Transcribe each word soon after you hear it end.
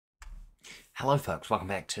Hello, folks. Welcome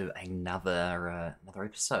back to another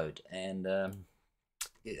episode, and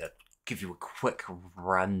yeah, give you a quick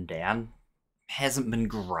rundown. Hasn't been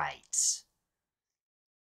great.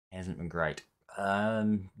 Hasn't been great.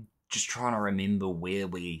 Just trying to remember where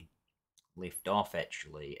we left off.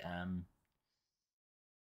 Actually,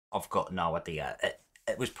 I've got no idea.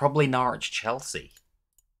 It was probably Norwich Chelsea.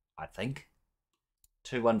 I think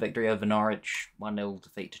 2-1 victory over Norwich. 1-0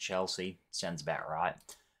 defeat to Chelsea. Sounds about right.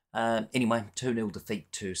 Anyway, 2-0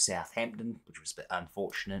 defeat to Southampton, which was a bit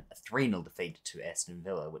unfortunate. A 3-0 defeat to Aston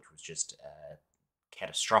Villa, which was just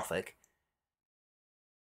catastrophic.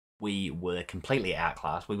 We were completely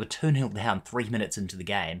outclassed. We were 2-0 down 3 minutes into the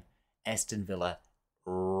game. Aston Villa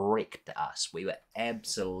wrecked us. We were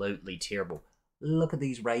absolutely terrible. Look at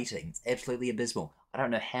these ratings. Absolutely abysmal. I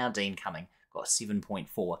don't know how Dean Cumming got a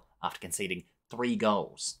 7.4 after conceding 3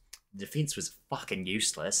 goals. The defence was fucking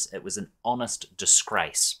useless. It was an honest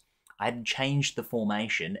disgrace. I had changed the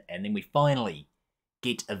formation, and then we finally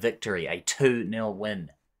get a victory, a 2-0 win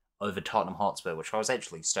over Tottenham Hotspur, which I was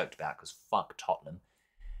actually stoked about, because fuck Tottenham.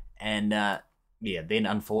 And, then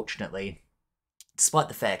unfortunately, despite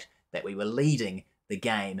the fact that we were leading the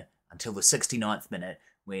game until the 69th minute,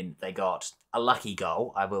 when they got a lucky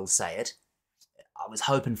goal, I will say it, I was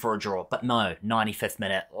hoping for a draw, but no. 95th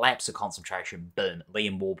minute, lapse of concentration, boom,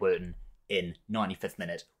 Liam Warburton in 95th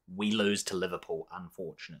minute. We lose to Liverpool,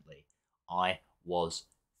 unfortunately. I was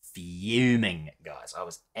fuming, guys. I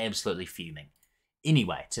was absolutely fuming.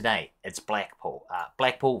 Anyway, today, it's Blackpool.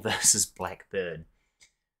 Blackpool versus Blackburn.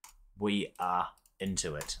 We are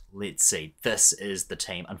into it. Let's see. This is the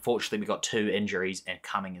team. Unfortunately, we got 2 injuries, and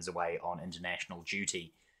Cumming is away on international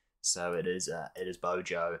duty. So it is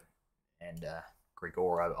Bojo and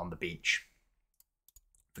Gregoro on the bench.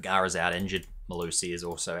 Vergara's out injured. Malusi is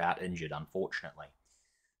also out injured, unfortunately.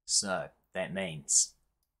 So that means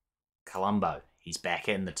Colombo, he's back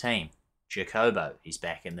in the team. Jacobo, he's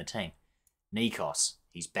back in the team. Nikos,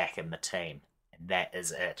 he's back in the team. And that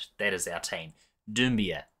is it. That is our team.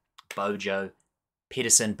 Doumbia, Bojo,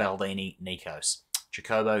 Pedersen, Baldini, Nikos.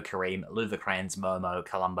 Jacobo, Kareem, Louvre-Crans, Momo,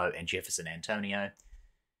 Colombo, and Jefferson Antonio.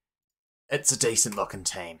 It's a decent looking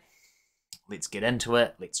team. Let's get into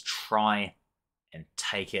it. Let's try and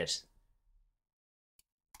take it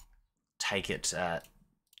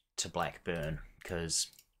to Blackburn, because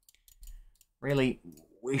really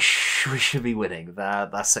we should be winning. They're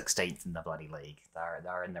 16th in the bloody league.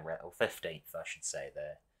 They're in the 15th, I should say.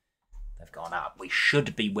 They've gone up. We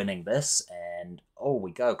should be winning this, and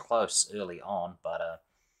we go close early on, but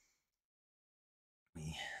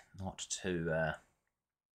not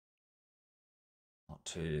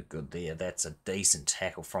too good there. That's a decent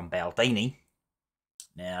tackle from Baldini.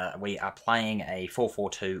 Now, we are playing a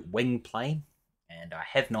 4-4-2 wing play, and I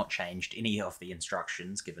have not changed any of the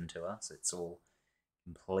instructions given to us. It's all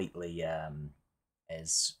completely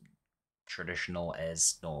as traditional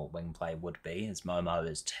as normal wing play would be, as Momo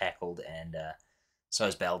is tackled, and so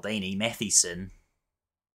is Baldini. Mathieson,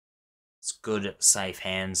 it's good, safe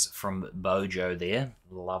hands from Bojo there.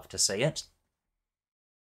 Love to see it.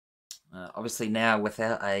 Obviously now,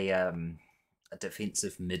 without a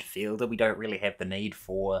defensive midfielder, we don't really have the need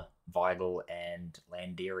for Weigl and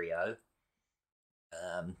Landerio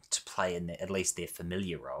to play in at least their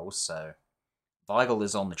familiar roles. So Weigl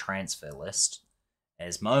is on the transfer list,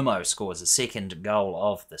 as Momo scores a 2nd goal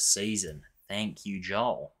of the season. Thank you,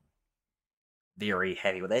 Joel. Very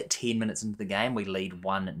happy with that. 10 minutes into the game, we lead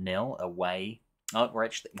 1-0 away. Oh,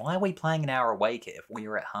 why are we playing an hour away kit if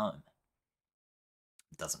we're at home?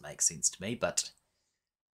 It doesn't make sense to me, but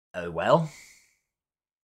oh well.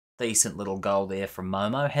 Decent little goal there from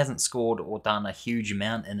Momo. Hasn't scored or done a huge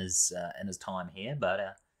amount in his time here,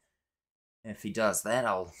 but if he does that,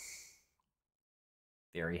 I'll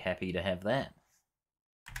very happy to have that.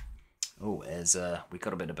 Oh, as we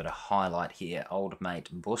got a bit of a highlight here. Old mate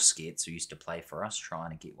Busquets, who used to play for us,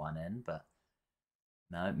 trying to get one in, but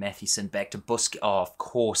no. Mathieson back to Busquets. Oh, of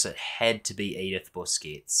course it had to be Edith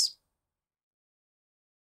Busquets.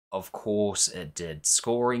 Of course it did.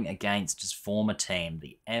 Scoring against his former team.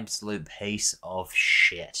 The absolute piece of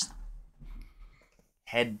shit.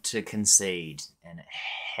 Had to concede, and it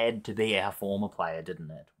had to be our former player,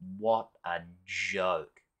 didn't it? What a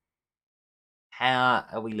joke. How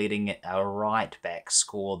are we letting a right back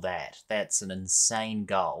score that? That's an insane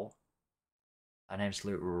goal. An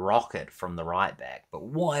absolute rocket from the right back. But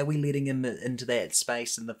why are we letting him into that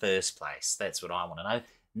space in the first place? That's what I want to know.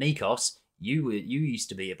 Nikos, you used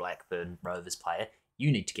to be a Blackburn Rovers player.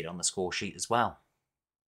 You need to get on the score sheet as well.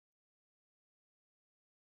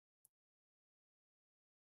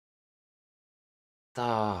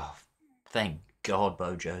 Oh, thank God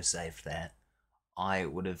Bojo saved that. I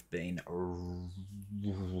would have been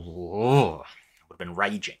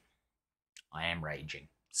raging. I am raging.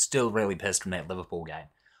 Still really pissed from that Liverpool game.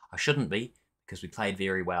 I shouldn't be, because we played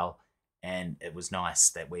very well, and it was nice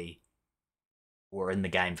that we were in the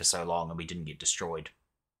game for so long and we didn't get destroyed.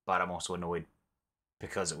 But I'm also annoyed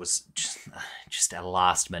because it was just a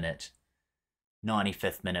last minute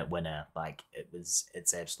 95th minute winner. Like,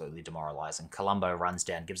 it's absolutely demoralising. Colombo runs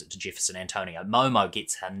down, gives it to Jefferson Antonio. Momo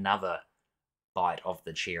gets another bite of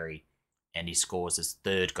the cherry, and he scores his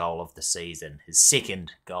third goal of the season, his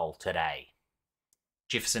second goal today.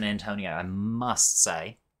 Jefferson Antonio, I must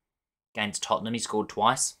say, against Tottenham, he scored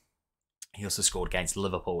twice. He also scored against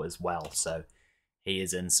Liverpool as well, so he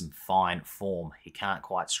is in some fine form. He can't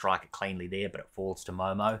quite strike it cleanly there, but it falls to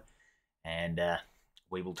Momo, and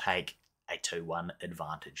we will take a 2-1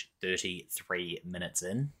 advantage. 33 minutes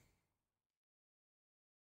in.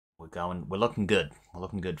 We're looking good. We're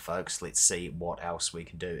looking good, folks. Let's see what else we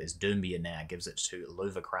can do. As Doumbia now gives it to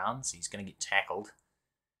Louvre-Crowns. He's going to get tackled.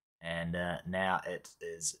 And now it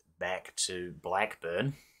is back to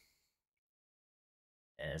Blackburn.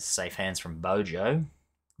 As safe hands from Bojo.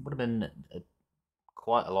 Would have been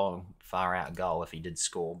quite a long, far out goal if he did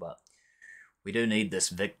score, but we do need this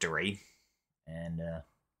victory. And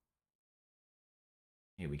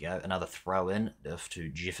here we go. Another throw in to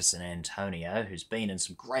Jefferson Antonio, who's been in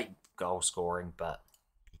some great goal scoring, but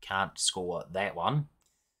he can't score that one.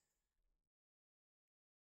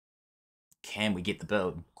 Can we get the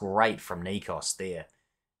build? Great from Nikos there.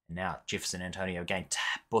 And now Jefferson Antonio again.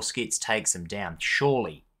 Busquets takes him down.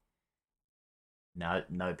 Surely. No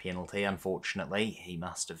penalty, unfortunately. He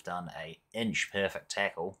must have done a inch-perfect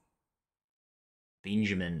tackle.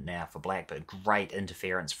 Benjamin now for Blackburn. Great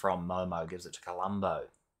interference from Momo. Gives it to Colombo.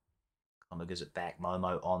 Colombo gives it back.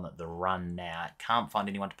 Momo on the run now. Can't find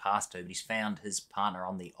anyone to pass to, but he's found his partner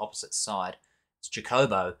on the opposite side. It's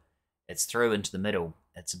Jacobo. It's through into the middle.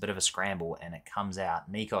 It's a bit of a scramble, and it comes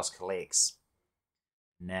out. Nikos collects.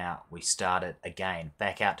 Now we start it again.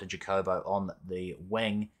 Back out to Jacobo on the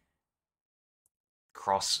wing.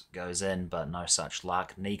 Cross goes in, but no such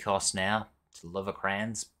luck. Nikos now to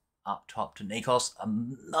Livercrans. Up top to Nikos.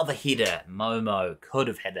 Another header. Momo could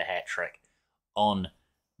have had the hat-trick on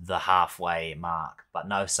the halfway mark, but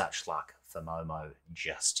no such luck for Momo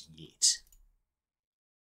just yet.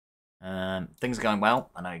 Things are going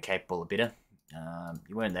well. I know you're capable of better.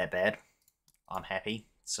 You weren't that bad. I'm happy.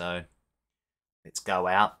 So let's go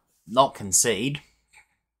out. Not concede.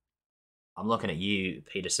 I'm looking at you,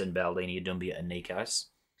 Peterson, Baldini, Doumbia, and Nikos.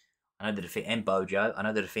 I know the defense, and Bojo. I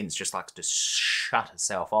know the defense just likes to shut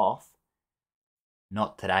itself off.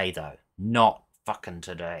 Not today, though. Not fucking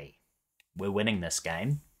today. We're winning this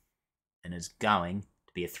game, and it's going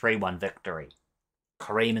to be a 3-1 victory.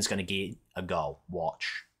 Kareem is going to get a goal.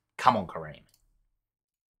 Watch. Come on, Kareem.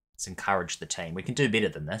 Let's encourage the team. We can do better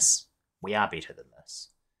than this. We are better than this.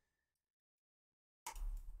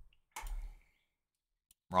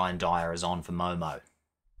 Ryan Dyer is on for Momo.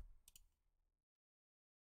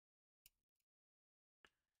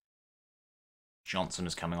 Johnson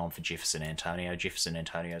is coming on for Jefferson Antonio. Jefferson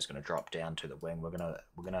Antonio is going to drop down to the wing. We're gonna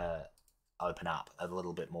open up a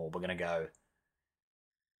little bit more. We're going to go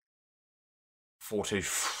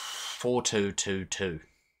 4-2-2-2.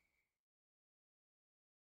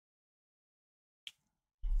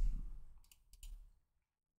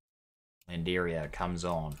 Landeria comes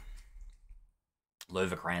on.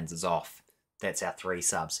 Louvre-Crans is off. That's our 3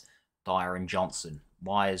 subs. Dyer and Johnson.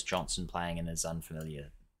 Why is Johnson playing in his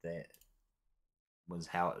unfamiliar? That was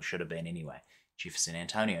how it should have been anyway. Jefferson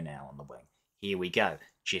Antonio now on the wing. Here we go.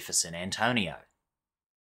 Jefferson Antonio.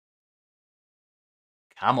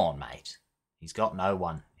 Come on, mate. He's got no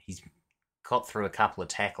one. He's got through a couple of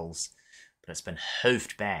tackles, but it's been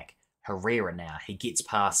hoofed back. Herrera now. He gets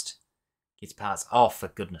past. Oh, for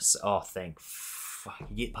goodness. Oh, thank fuck.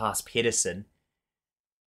 You get past Pedersen.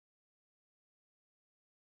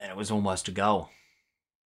 And it was almost a goal.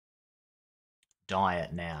 Dyer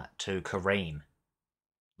now to Kareem.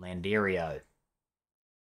 Landerio.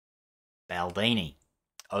 Baldini.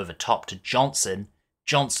 Over top to Johnson.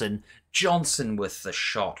 Johnson with the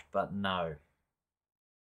shot, but no.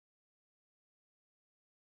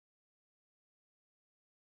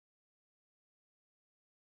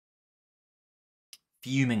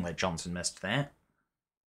 Fuming that Johnson missed that.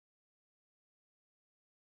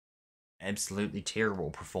 Absolutely terrible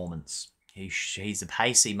performance. He's a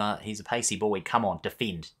pacey boy. Come on,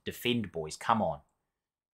 defend, boys. Come on.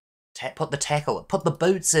 Put the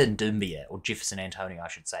boots in, Doumbia, or Jefferson Antonio, I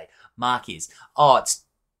should say. Marquez. Oh, it's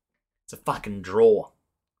a fucking draw.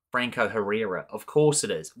 Franco Herrera. Of course it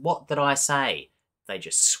is. What did I say? They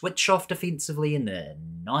just switch off defensively in the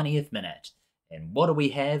 90th minute. And what do we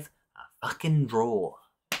have? A fucking draw.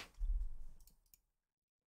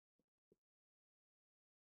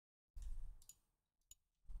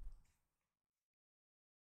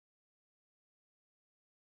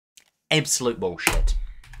 Absolute bullshit.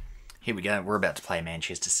 Here we go. We're about to play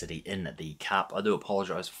Manchester City in the Cup. I do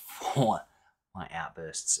apologise for my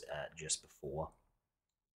outbursts just before.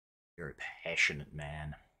 Very passionate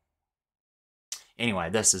man. Anyway,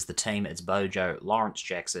 this is the team. It's Bojo, Lawrence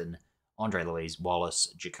Jackson, Andre Luis,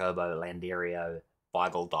 Wallace, Jacobo, Landerio,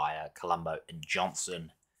 Weigl, Dyer, Colombo, and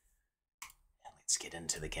Johnson. Let's get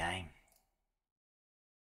into the game.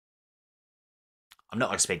 I'm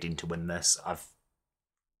not expecting to win this. I've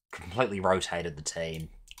completely rotated the team.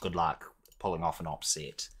 Good luck pulling off an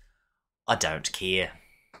upset. I don't care.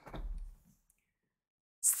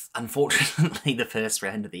 It's unfortunately the first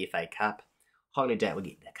round of the FA Cup. Highly doubt we'll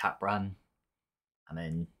get the cup run. I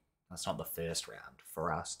mean, that's not the first round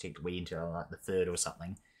for us. We enter like the third or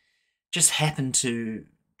something. Just happened to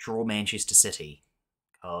draw Manchester City.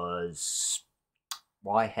 Because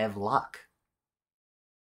why have luck?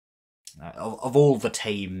 Of all the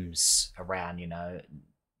teams around, you know,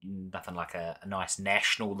 nothing like a nice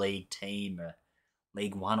National League team, or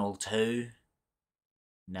League 1 or 2.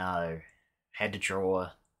 No. Had to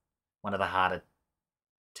draw one of the harder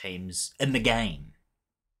teams in the game.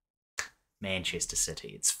 Manchester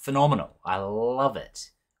City. It's phenomenal. I love it.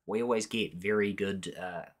 We always get very good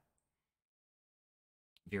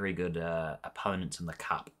opponents in the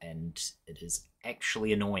cup, and it is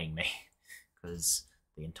actually annoying me because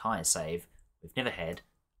the entire save, we've never had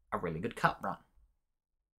a really good cup run.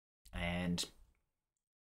 And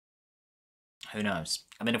who knows?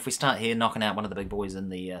 I mean, if we start here knocking out one of the big boys in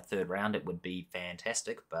the third round, it would be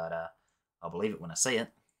fantastic, but I'll believe it when I see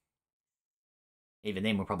it. Even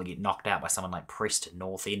then, we'll probably get knocked out by someone like Preston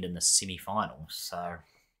North End in the semi-finals, so...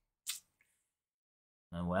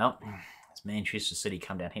 Oh well, as Manchester City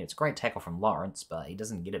come down here, it's a great tackle from Lawrence, but he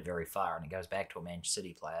doesn't get it very far, and it goes back to a Manchester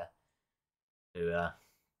City player who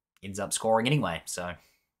ends up scoring anyway, so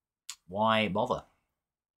why bother?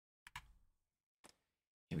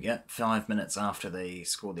 Here we go, 5 minutes after they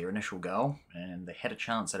scored their initial goal, and they had a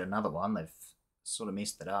chance at another one. They've sort of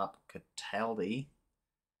messed it up. Cataldi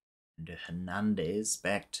into Hernandez,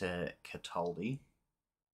 back to Cataldi.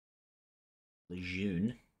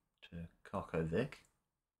 Lejeune to Kokovic.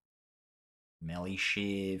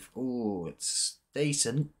 Malishev. Ooh, it's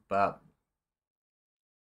decent, but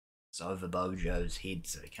it's over Bojo's head,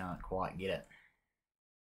 so he can't quite get it.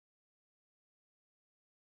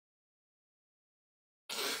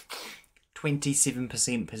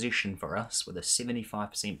 %27% position for us with a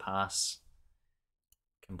 75% pass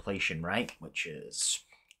completion rate, which is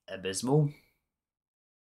abysmal.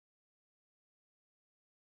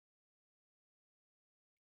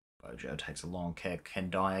 Bojo takes a long kick. Can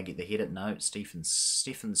Dyer get the header? No. Stephen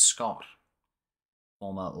Scott,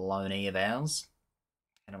 former loanee of ours,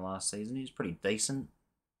 had him last season. He was pretty decent.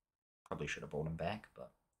 Probably should have brought him back,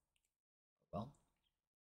 but well.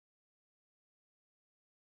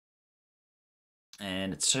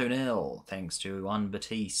 And it's 2-0 thanks to one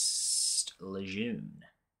Baptiste Lejeune.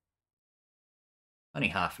 Only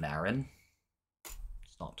half an hour in.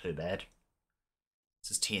 It's not too bad. It's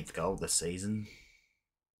his 10th goal this season.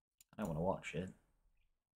 I don't want to watch it.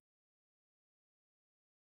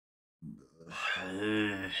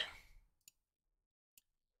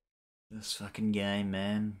 This fucking game,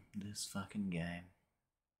 man. This fucking game.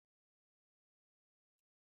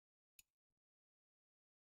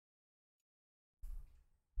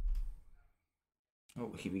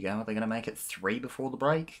 Oh, here we go. Are they going to make it 3 before the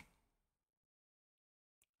break?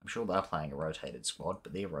 I'm sure they're playing a rotated squad,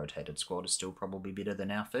 but their rotated squad is still probably better than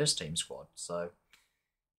our first team squad. So,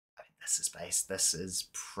 I mean, this is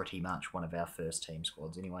pretty much one of our first team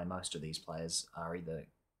squads. Anyway, most of these players are either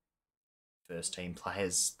first team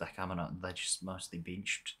players. They're coming up. They're just mostly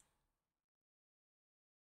benched.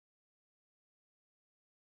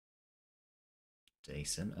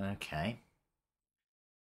 Decent. Okay.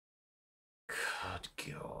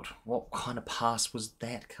 Good God. What kind of pass was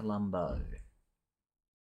that, Colombo?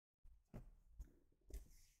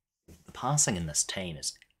 The passing in this team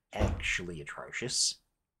is actually atrocious.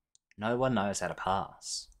 No one knows how to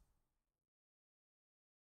pass.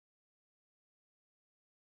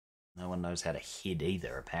 No one knows how to head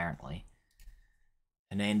either, apparently.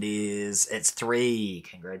 Hernandez, it's 3.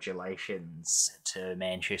 Congratulations to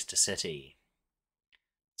Manchester City.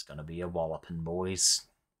 It's going to be a walloping, boys.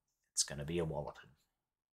 It's going to be a walloping.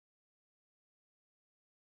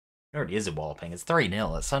 It already is a walloping. It's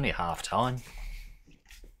 3-0. It's only half time.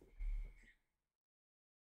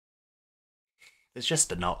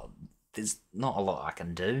 there's not a lot I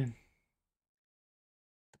can do.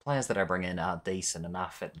 The players that I bring in are decent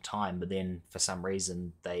enough at the time, but then for some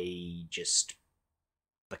reason they just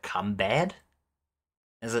become bad.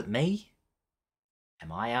 Is it me?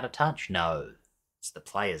 Am I out of touch? No. It's the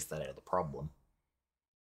players that are the problem.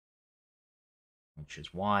 Which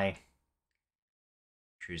is why I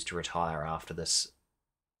choose to retire after this.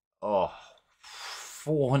 Oh,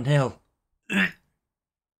 4-0.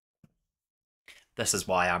 This is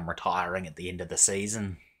why I'm retiring at the end of the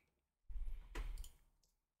season.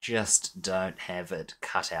 Just don't have it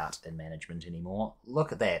cut out in management anymore.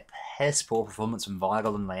 Look at that. Piss poor performance from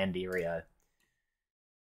Weigel and Landerio.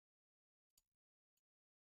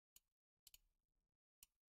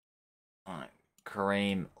 Alright,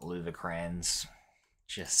 Kareem, Luvakrans.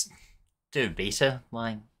 Just do better.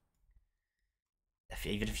 Like,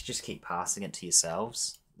 even if you just keep passing it to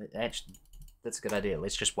yourselves, that's a good idea.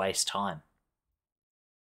 Let's just waste time.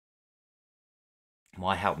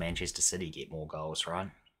 Why help Manchester City get more goals, right?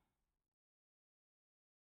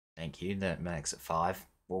 Thank you. That makes it 5.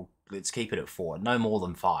 Well, let's keep it at 4. No more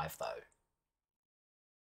than 5, though.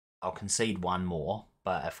 I'll concede 1 more,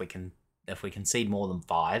 but if we concede more than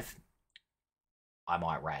 5, I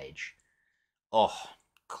might rage. Oh,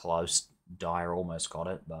 close. Dyer almost got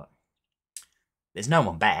it, but there's no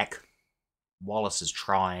one back. Wallace is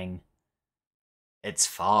trying. It's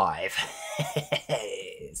 5.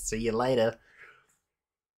 See you later.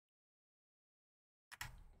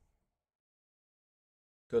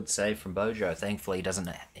 Good save from Bojo. Thankfully,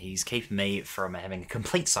 he's keeping me from having a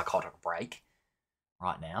complete psychotic break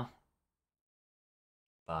right now.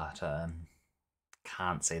 But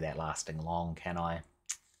can't see that lasting long, can I?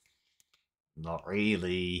 Not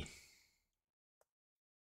really.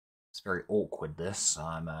 It's very awkward. This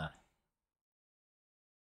I'm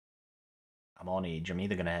on edge. I'm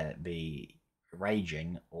either gonna be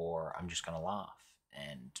raging or I'm just gonna laugh,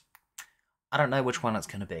 and I don't know which one it's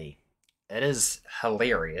gonna be. It is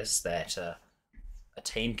hilarious that a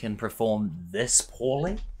team can perform this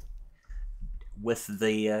poorly with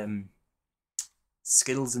the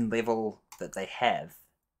skills and level that they have.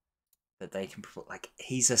 That they can perform. Like,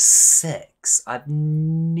 he's a 6. I've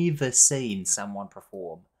never seen someone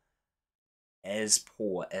perform as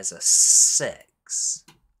poor as a 6.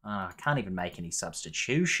 I can't even make any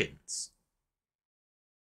substitutions.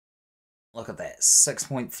 Look at that.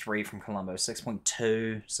 6.3 from Colombo,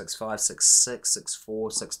 6.2, 6.5, 6.6,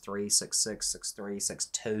 6.4, 6.3, 6.6, 6.3,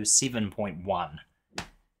 6.2, 7.1.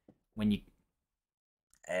 When you...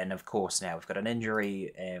 And of course now we've got an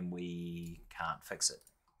injury and we can't fix it.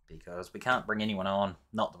 Because we can't bring anyone on.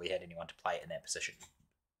 Not that we had anyone to play in that position.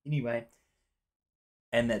 Anyway.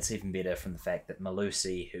 And that's even better from the fact that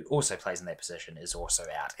Malusi, who also plays in that position, is also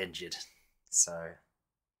out injured. So,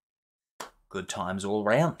 good times all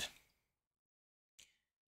round.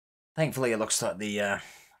 Thankfully, it looks like the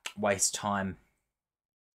waste time...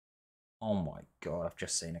 Oh my god, I've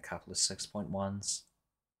just seen a couple of 6.1s.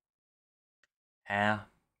 How?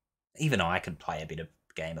 Even I could play a better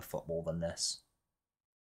game of football than this.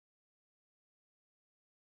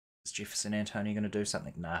 Is Jefferson Antonio going to do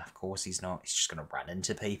something? Nah, of course he's not. He's just going to run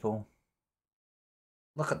into people.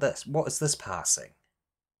 Look at this. What is this passing?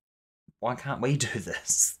 Why can't we do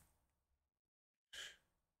this?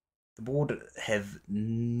 The board have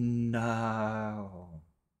no...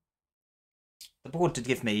 The board did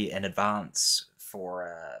give me an advance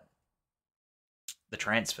for the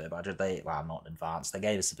transfer budget. Well, not advance. They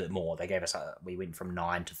gave us a bit more. They gave us we went from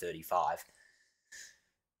 9 to 35.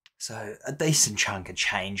 So a decent chunk of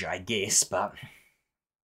change, I guess, but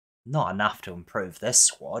not enough to improve this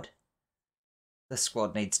squad. This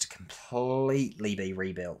squad needs to completely be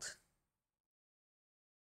rebuilt.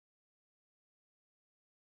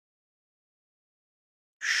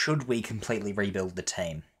 Should we completely rebuild the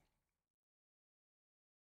team?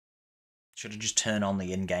 Should I just turn on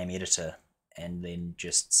the in-game editor and then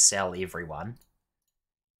just sell everyone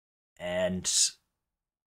and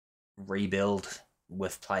rebuild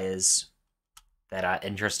with players that are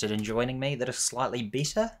interested in joining me that are slightly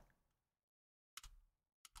better?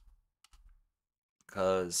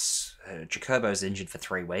 Because Jacobo's injured for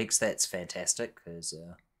 3 weeks. That's fantastic, because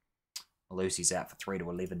Lucy's out for 3 to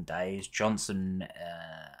 11 days. Johnson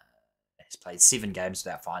has played 7 games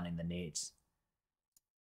without finding the net.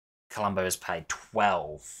 Colombo has played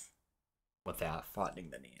 12 without finding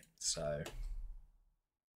the net. So...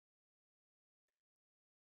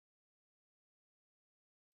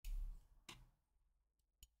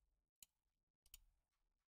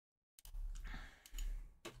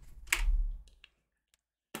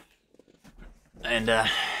 And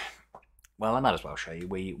well, I might as well show you.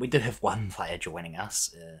 We did have one player joining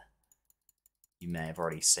us. You may have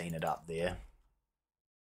already seen it up there.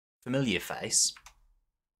 Familiar face.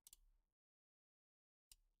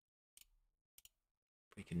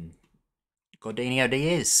 We can... Gordinho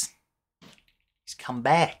Diaz. He's come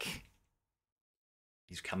back.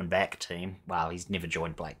 He's coming back, team. Wow, he's never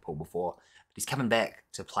joined Blackpool before. But he's coming back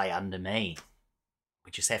to play under me.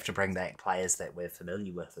 We just have to bring back players that we're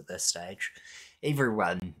familiar with at this stage.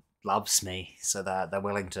 Everyone loves me, so they're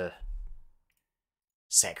willing to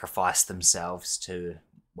sacrifice themselves to,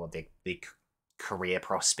 well, their career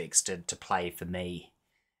prospects to play for me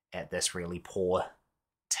at this really poor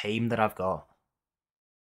team that I've got.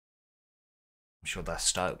 I'm sure they're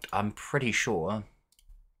stoked. I'm pretty sure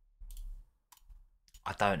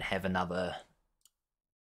I don't have another...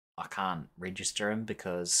 I can't register him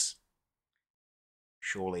because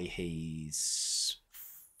surely he's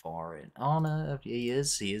foreign. Oh no, he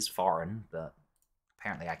is foreign, but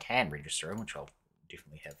apparently I can register him, which I'll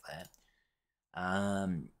definitely have that.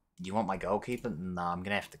 You want my goalkeeper? No, I'm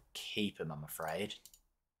gonna have to keep him, I'm afraid.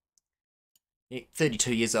 Yeah,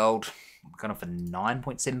 32 years old, kind of for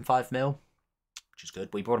 9.75 mil, which is good.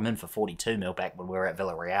 We brought him in for 42 mil back when we were at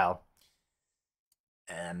Villarreal.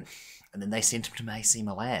 And then they sent him to AC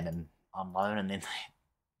Milan and on loan, and then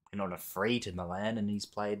they went on a free to Milan, and he's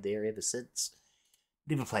played there ever since.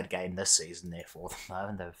 Never played a game this season, therefore, though,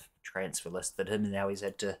 and they've transfer listed him, and now he's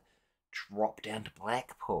had to drop down to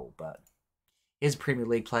Blackpool. But he's a Premier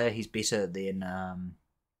League player. He's better than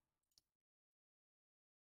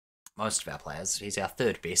most of our players. He's our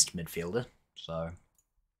third best midfielder, so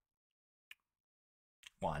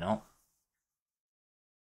why not?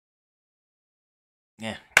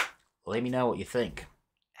 Yeah, let me know what you think.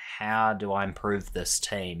 How do I improve this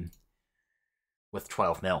team with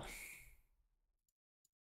 12 mil?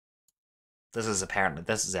 This is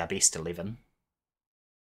our best 11.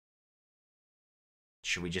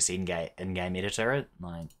 Should we just in-game editor it?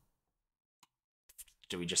 Like,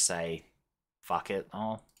 do we just say, fuck it?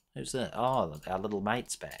 Oh, who's that? Oh, our little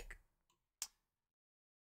mate's back.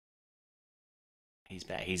 He's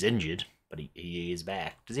back. He's injured, but he is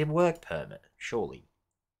back. Does he have a work permit? Surely.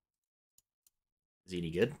 Is he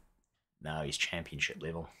any good? No, he's championship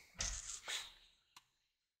level.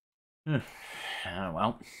 Oh,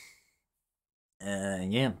 well.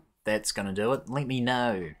 Yeah, that's gonna do it. Let me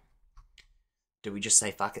know. Do we just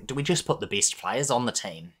say fuck it? Do we just put the best players on the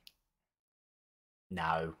team?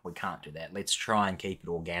 No, we can't do that. Let's try and keep it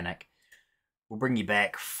organic. We'll bring you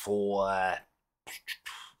back for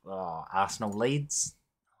Arsenal Leeds.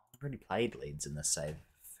 I've already played Leeds in this save.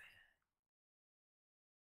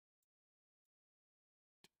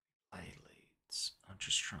 Play Leeds. I'm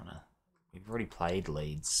just trying to... We've already played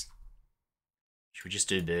Leeds. Should we just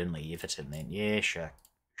do Burnley, Everton then? Yeah, sure.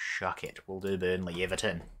 Shuck it. We'll do Burnley,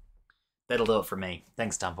 Everton. That'll do it from me.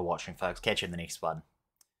 Thanks a ton for watching, folks. Catch you in the next one.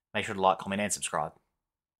 Make sure to like, comment, and subscribe.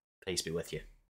 Peace be with you.